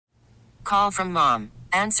Call from mom.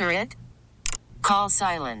 Answer it. Call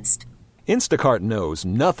silenced. Instacart knows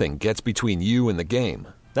nothing gets between you and the game.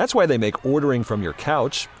 That's why they make ordering from your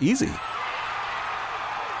couch easy.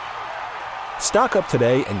 Stock up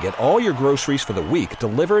today and get all your groceries for the week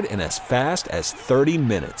delivered in as fast as 30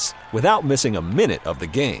 minutes without missing a minute of the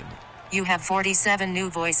game. You have 47 new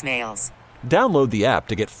voicemails. Download the app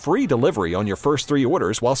to get free delivery on your first 3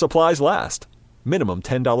 orders while supplies last. Minimum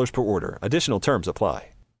 $10 per order. Additional terms apply.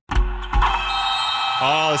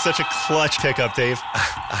 Oh, such a clutch pickup, Dave.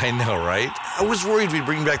 I know, right? I was worried we'd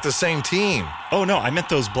bring back the same team. Oh, no, I meant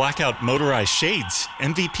those blackout motorized shades.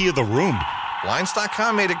 MVP of the room.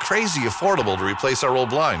 Blinds.com made it crazy affordable to replace our old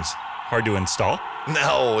blinds. Hard to install?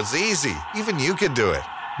 No, it's easy. Even you could do it.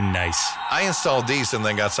 Nice. I installed these and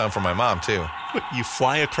then got some for my mom, too. What, you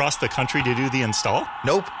fly across the country to do the install?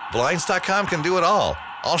 Nope. Blinds.com can do it all.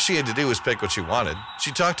 All she had to do was pick what she wanted.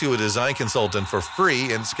 She talked to a design consultant for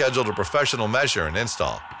free and scheduled a professional measure and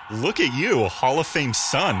install. Look at you, Hall of Fame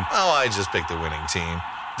son. Oh, I just picked the winning team.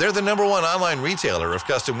 They're the #1 online retailer of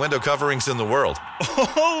custom window coverings in the world.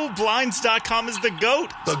 Oh, Blinds.com is the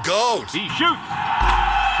GOAT. The GOAT. He shoots.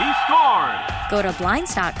 He scores. Go to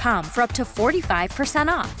Blinds.com for up to 45%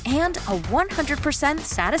 off and a 100%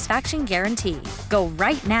 satisfaction guarantee. Go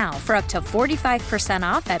right now for up to 45%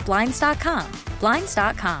 off at Blinds.com.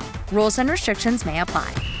 Blinds.com. Rules and restrictions may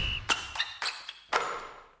apply.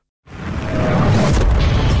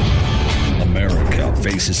 America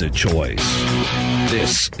faces a choice.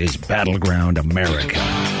 This is Battleground America.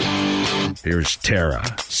 Here's Tara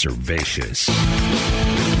Servatius.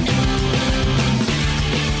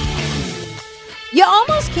 You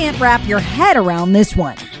almost can't wrap your head around this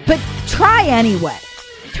one, but try anyway.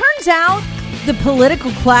 Turns out the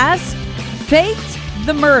political class faked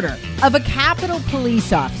the murder of a Capitol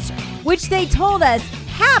police officer, which they told us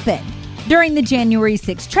happened during the January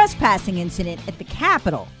 6th trespassing incident at the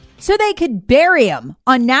Capitol, so they could bury him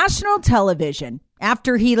on national television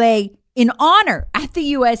after he lay in honor at the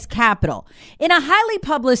U.S. Capitol in a highly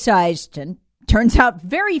publicized and turns out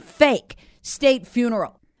very fake state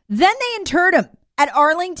funeral. Then they interred him at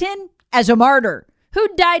Arlington as a martyr who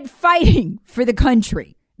died fighting for the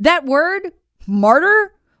country. That word,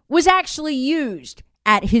 martyr, was actually used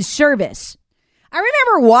at his service. I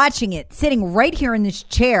remember watching it, sitting right here in this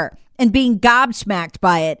chair and being gobsmacked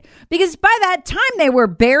by it, because by that time they were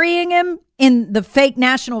burying him in the fake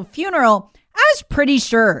national funeral, I was pretty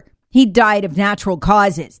sure he died of natural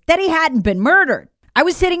causes, that he hadn't been murdered. I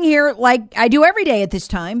was sitting here like I do every day at this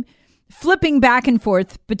time, flipping back and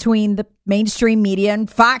forth between the mainstream media and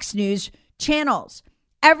Fox News channels.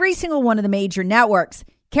 Every single one of the major networks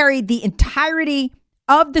carried the entirety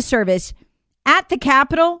of the service at the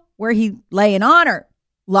Capitol where he lay in honor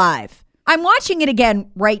live. I'm watching it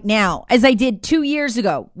again right now, as I did 2 years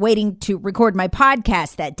ago, waiting to record my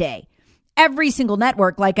podcast that day. Every single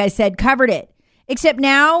network, like I said, covered it. Except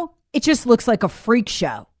now, it just looks like a freak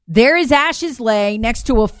show. There his ashes lay next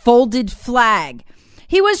to a folded flag.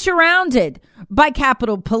 He was surrounded by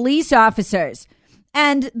Capitol police officers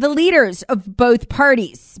and the leaders of both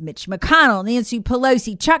parties, Mitch McConnell, Nancy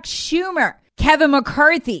Pelosi, Chuck Schumer, Kevin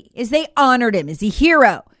McCarthy, as they honored him as a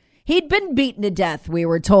hero. He'd been beaten to death, we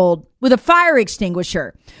were told, with a fire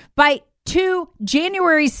extinguisher by 2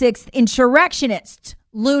 January 6th insurrectionists,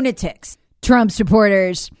 lunatics, Trump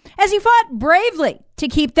supporters, as he fought bravely to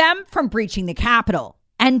keep them from breaching the Capitol,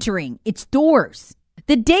 entering its doors.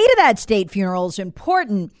 The date of that state funeral is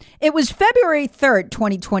important. It was February 3rd,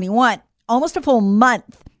 2021, almost a full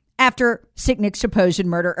month after Sicknick's supposed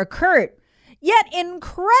murder occurred. Yet,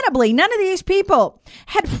 incredibly, none of these people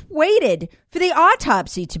had waited for the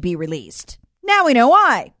autopsy to be released. Now we know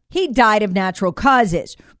why. He died of natural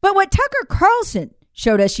causes. But what Tucker Carlson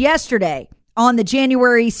showed us yesterday on the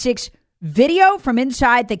January 6th video from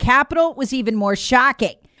inside the Capitol was even more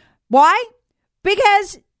shocking. Why?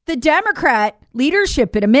 Because the Democrat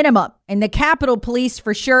leadership at a minimum, and the Capitol Police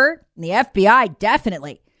for sure, and the FBI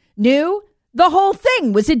definitely, knew the whole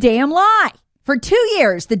thing was a damn lie. For 2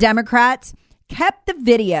 years, the Democrats kept the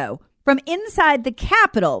video from inside the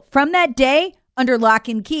Capitol from that day under lock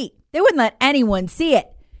and key. They wouldn't let anyone see it.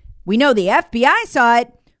 We know the FBI saw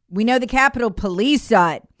it. We know the Capitol Police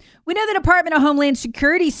saw it. We know the Department of Homeland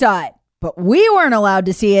Security saw it. But we weren't allowed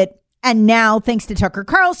to see it. And now, thanks to Tucker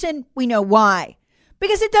Carlson, we know why.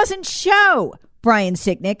 Because it doesn't show Brian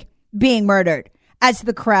Sicknick being murdered as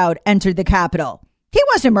the crowd entered the Capitol. He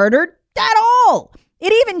wasn't murdered at all.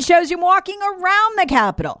 It even shows him walking around the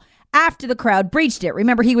Capitol after the crowd breached it.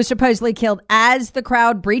 Remember, he was supposedly killed as the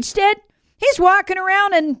crowd breached it? He's walking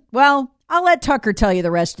around and, well, I'll let Tucker tell you the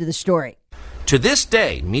rest of the story. To this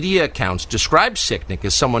day, media accounts describe Sicknick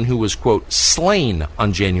as someone who was, quote, slain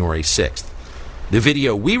on January 6th. The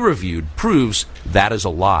video we reviewed proves that is a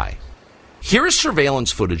lie. Here is surveillance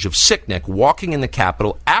footage of Sicknick walking in the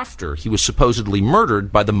Capitol after he was supposedly murdered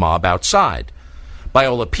by the mob outside. By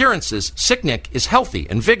all appearances, Sicknick is healthy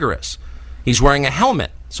and vigorous. He's wearing a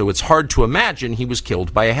helmet, so it's hard to imagine he was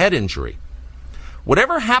killed by a head injury.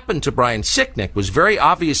 Whatever happened to Brian Sicknick was very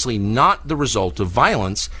obviously not the result of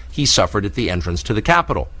violence he suffered at the entrance to the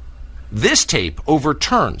Capitol. This tape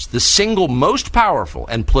overturns the single most powerful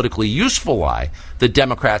and politically useful lie the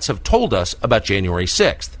Democrats have told us about January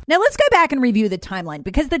 6th. Now let's go back and review the timeline,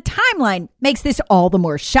 because the timeline makes this all the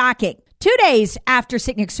more shocking. 2 days after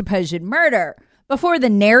Sicknick's supposed murder, before the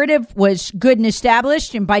narrative was good and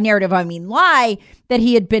established, and by narrative I mean lie, that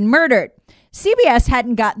he had been murdered, CBS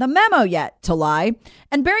hadn't got the memo yet to lie,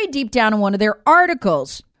 and buried deep down in one of their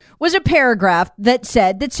articles was a paragraph that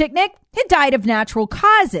said that Sicknick had died of natural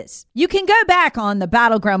causes. You can go back on the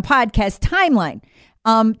Battleground podcast timeline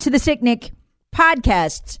to the Sicknick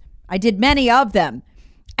podcasts. I did many of them,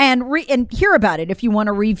 and hear about it if you want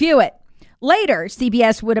to review it. Later,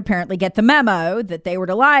 CBS would apparently get the memo that they were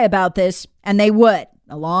to lie about this, and they would,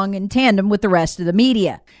 along in tandem with the rest of the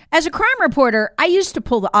media. As a crime reporter, I used to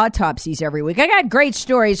pull the autopsies every week. I got great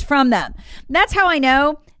stories from them. That's how I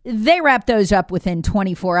know they wrap those up within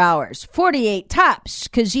 24 hours, 48 tops,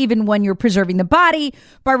 because even when you're preserving the body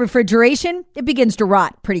by refrigeration, it begins to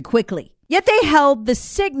rot pretty quickly. Yet they held the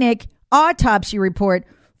Sicknick autopsy report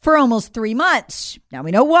for almost 3 months. Now we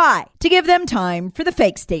know why. To give them time for the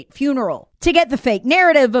fake state funeral, to get the fake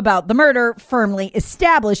narrative about the murder firmly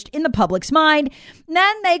established in the public's mind.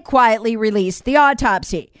 Then they quietly released the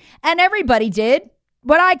autopsy. And everybody did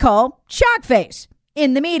what I call shock face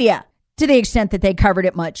in the media, to the extent that they covered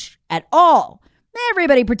it much at all.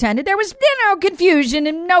 Everybody pretended there was no confusion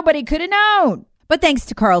and nobody could have known. But thanks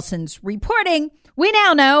to Carlson's reporting, we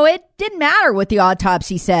now know it didn't matter what the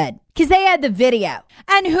autopsy said, because they had the video.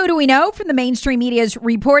 And who do we know from the mainstream media's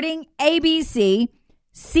reporting? ABC,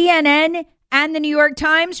 CNN, and the New York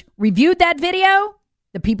Times reviewed that video.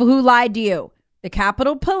 The people who lied to you: the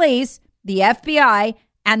Capitol Police, the FBI,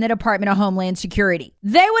 and the Department of Homeland Security.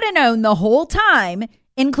 They would have known the whole time,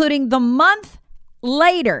 including the month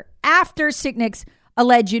later after Sicknick's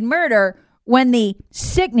alleged murder, when the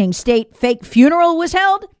sickening state fake funeral was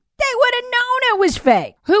held. They would have known it was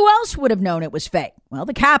fake. Who else would have known it was fake? Well,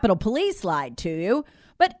 the Capitol Police lied to you.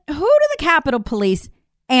 But who do the Capitol Police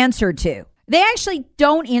answer to? They actually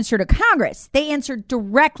don't answer to Congress. They answer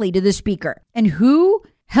directly to the Speaker. And who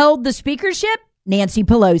held the speakership? Nancy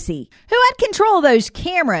Pelosi, who had control of those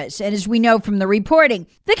cameras. And as we know from the reporting,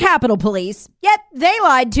 the Capitol Police, yet they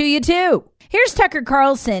lied to you too. Here's Tucker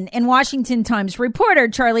Carlson and Washington Times reporter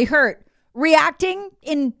Charlie Hurt reacting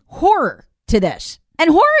in horror to this. And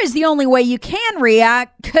horror is the only way you can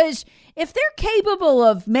react, because if they're capable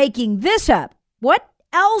of making this up, what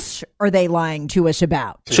else are they lying to us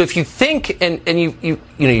about? So if you think, and you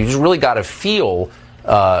really got to feel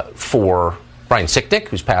for Brian Sicknick,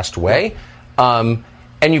 who's passed away, and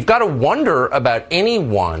you've got to wonder about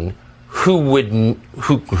anyone who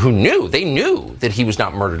knew that he was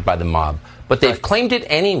not murdered by the mob, but they've claimed it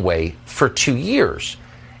anyway for 2 years.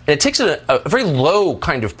 And it takes a very low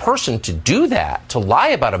kind of person to do that, to lie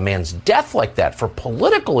about a man's death like that for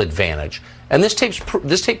political advantage. And this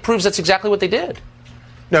tape proves that's exactly what they did.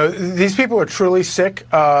 No, these people are truly sick.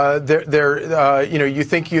 You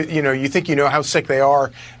think you know how sick they are,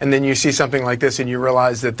 and then you see something like this, and you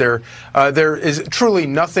realize that there is truly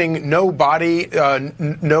nothing, no body,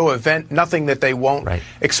 no event, nothing that they won't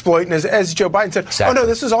exploit. And as Joe Biden said, exactly. Oh no,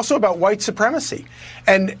 this is also about white supremacy,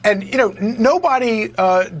 and nobody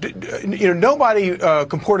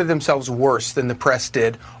comported themselves worse than the press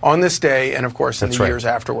did on this day, and of course in the years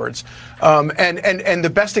afterwards. And the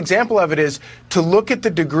best example of it is to look at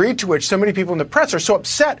the degree to which so many people in the press are so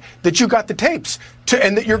upset that you got the tapes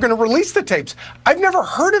and that you're going to release the tapes. I've never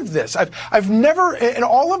heard of this. I've never, in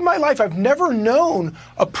all of my life, I've never known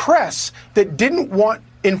a press that didn't want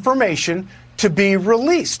information to be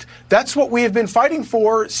released. That's what we have been fighting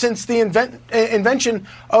for since the invention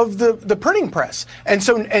of the printing press.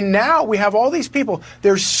 And now we have all these people.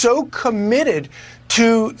 They're so committed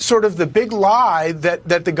to sort of the big lie that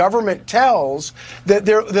the government tells that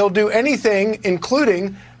they'll do anything,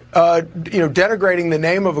 including denigrating the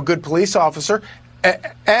name of a good police officer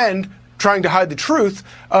and trying to hide the truth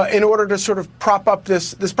in order to sort of prop up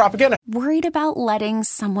this propaganda. Worried about letting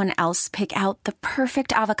someone else pick out the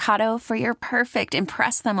perfect avocado for your perfect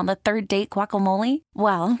impress them on the third date guacamole?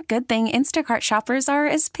 Well, good thing Instacart shoppers are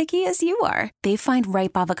as picky as you are. They find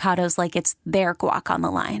ripe avocados like it's their guac on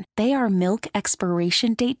the line. They are milk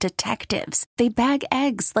expiration date detectives. They bag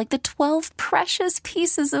eggs like the 12 precious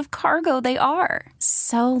pieces of cargo they are.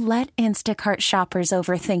 So let Instacart shoppers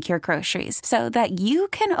overthink your groceries so that you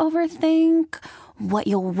can overthink what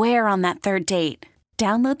you'll wear on that third date.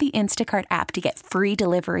 Download the Instacart app to get free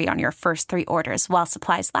delivery on your first 3 orders while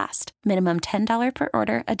supplies last. Minimum $10 per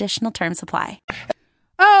order. Additional terms apply.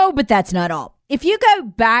 Oh, but that's not all. If you go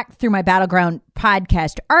back through my Battleground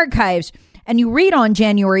podcast archives and you read on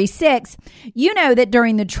January 6th, you know that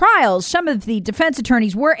during the trials, some of the defense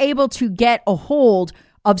attorneys were able to get a hold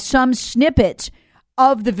of some snippets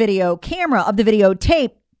of the video camera, of the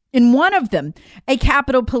videotape. In one of them, a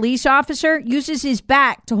Capitol Police officer uses his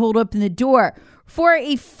back to hold open the door for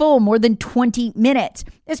a full more than 20 minutes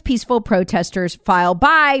as peaceful protesters file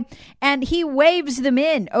by, and he waves them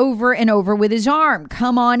in over and over with his arm.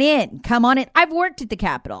 Come on in. Come on in. I've worked at the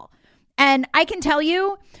Capitol, and I can tell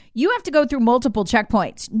you, you have to go through multiple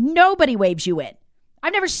checkpoints. Nobody waves you in.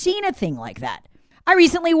 I've never seen a thing like that. I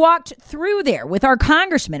recently walked through there with our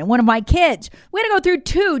congressman and one of my kids. We had to go through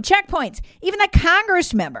 2 checkpoints. Even the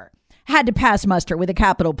congress member had to pass muster with the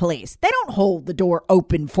Capitol Police. They don't hold the door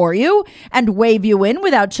open for you and wave you in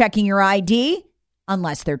without checking your ID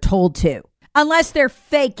unless they're told to, unless they're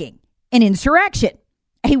faking an insurrection,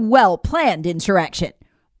 a well-planned insurrection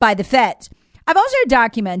by the feds. I've also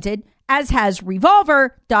documented, as has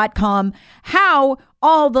Revolver.com, how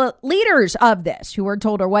all the leaders of this, who are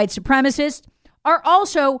told are white supremacists, are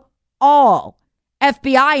also all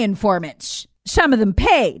FBI informants, some of them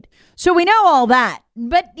paid. So we know all that.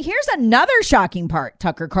 But here's another shocking part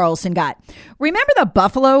Tucker Carlson got. Remember the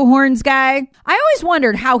buffalo horns guy? I always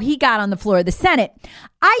wondered how he got on the floor of the Senate.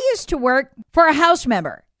 I used to work for a House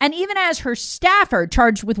member, and even as her staffer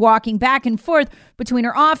charged with walking back and forth between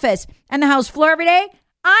her office and the House floor every day,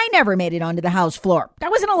 I never made it onto the House floor. I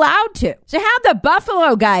wasn't allowed to. So how'd the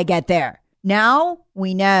buffalo guy get there? Now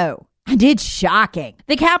we know. And it's shocking.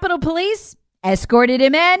 The Capitol Police escorted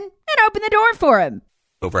him in and opened the door for him.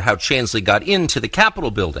 Over how Chansley got into the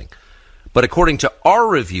Capitol building. But according to our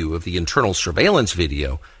review of the internal surveillance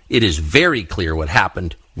video, it is very clear what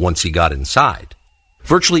happened once he got inside.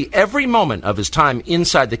 Virtually every moment of his time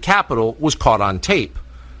inside the Capitol was caught on tape.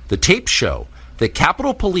 The tapes show that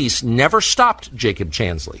Capitol Police never stopped Jacob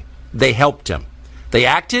Chansley. They helped him. They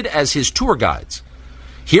acted as his tour guides.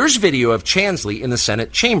 Here's video of Chansley in the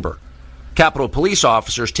Senate chamber. Capitol Police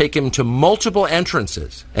officers take him to multiple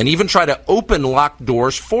entrances and even try to open locked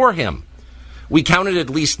doors for him. We counted at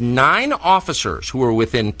least 9 officers who were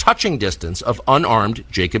within touching distance of unarmed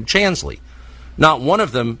Jacob Chansley. Not one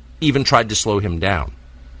of them even tried to slow him down.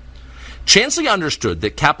 Chansley understood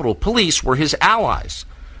that Capitol Police were his allies.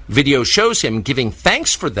 Video shows him giving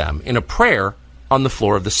thanks for them in a prayer on the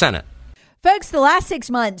floor of the Senate. Folks, the last 6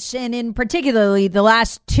 months, and in particularly the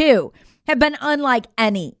last 2, have been unlike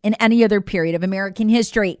any in any other period of American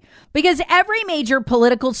history, because every major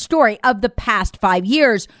political story of the past 5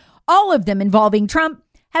 years, all of them involving Trump,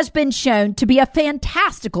 has been shown to be a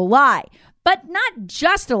fantastical lie, but not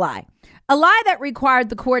just a lie that required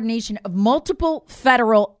the coordination of multiple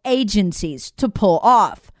federal agencies to pull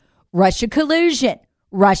off. Russia collusion,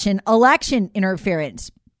 Russian election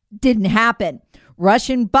interference didn't happen.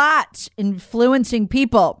 Russian bots influencing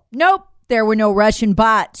people. Nope, there were no Russian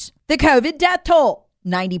bots. The COVID death toll,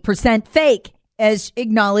 90% fake, as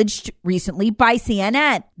acknowledged recently by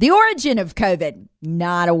CNN. The origin of COVID,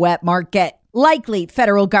 not a wet market. Likely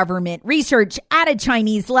federal government research at a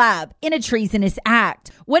Chinese lab in a treasonous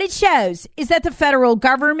act. What it shows is that the federal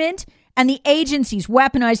government and the agencies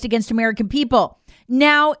weaponized against American people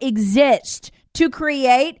now exist to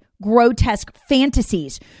create grotesque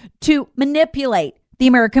fantasies, to manipulate the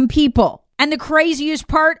American people. And the craziest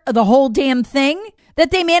part of the whole damn thing, that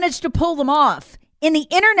they managed to pull them off in the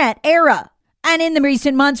internet era. And in the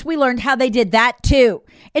recent months, we learned how they did that too.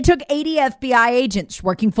 It took 80 FBI agents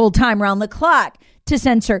working full time around the clock to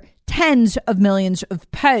censor tens of millions of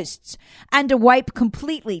posts and to wipe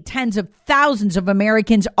completely tens of thousands of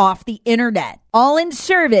Americans off the internet, all in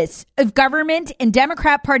service of government and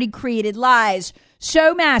Democrat Party created lies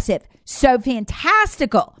so massive, so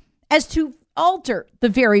fantastical as to alter the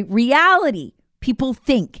very reality people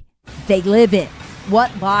think they live in.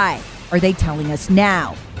 What lie are they telling us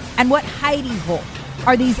now? And what hidey hole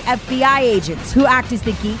are these FBI agents who act as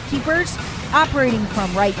the gatekeepers operating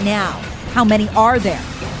from right now? How many are there?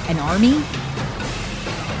 An army?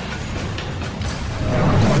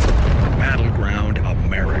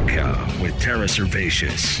 Tara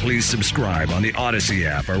Servatius. Please subscribe on the Odyssey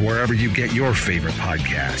app or wherever you get your favorite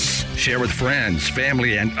podcasts. Share with friends,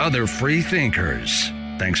 family, and other free thinkers.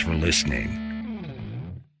 Thanks for listening.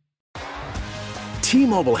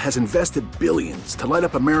 T-Mobile has invested billions to light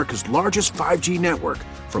up America's largest 5G network,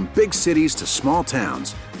 from big cities to small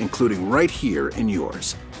towns, including right here in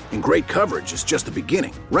yours. And great coverage is just the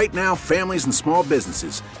beginning. Right now, families and small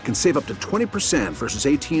businesses can save up to 20% versus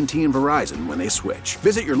AT&T and Verizon when they switch.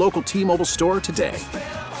 Visit your local T-Mobile store today.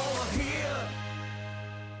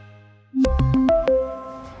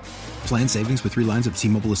 Plan savings with 3 lines of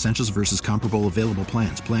T-Mobile Essentials versus comparable available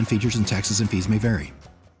plans. Plan features and taxes and fees may vary.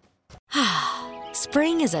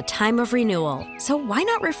 Spring is a time of renewal, so why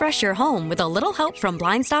not refresh your home with a little help from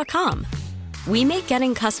Blinds.com? We make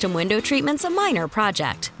getting custom window treatments a minor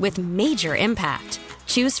project with major impact.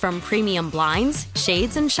 Choose from premium blinds,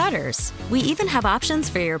 shades, and shutters. We even have options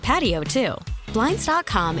for your patio, too.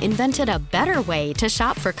 Blinds.com invented a better way to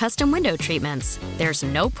shop for custom window treatments. There's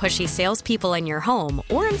no pushy salespeople in your home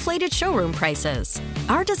or inflated showroom prices.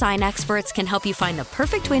 Our design experts can help you find the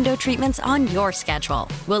perfect window treatments on your schedule.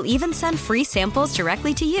 We'll even send free samples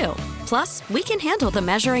directly to you. Plus, we can handle the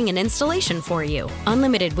measuring and installation for you.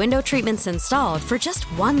 Unlimited window treatments installed for just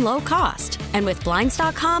one low cost. And with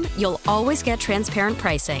Blinds.com, you'll always get transparent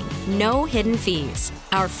pricing. No hidden fees.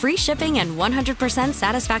 Our free shipping and 100%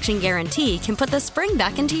 satisfaction guarantee can put the spring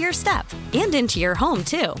back into your step and into your home,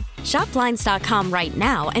 too. Shop Blinds.com right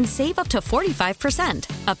now and save up to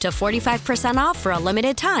 45%. Up to 45% off for a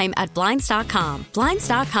limited time at Blinds.com.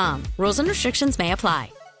 Blinds.com. Rules and restrictions may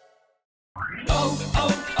apply.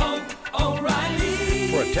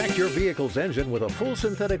 Protect your vehicle's engine with a full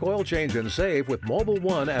synthetic oil change and save with Mobil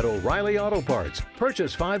 1 at O'Reilly Auto Parts.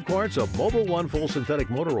 Purchase 5 quarts of Mobil 1 full synthetic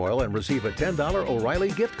motor oil and receive a $10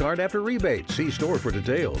 O'Reilly gift card after rebate. See store for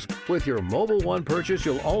details. With your Mobil 1 purchase,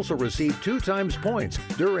 you'll also receive 2 times points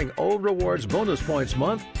during O Rewards Bonus Points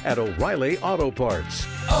Month at O'Reilly Auto Parts.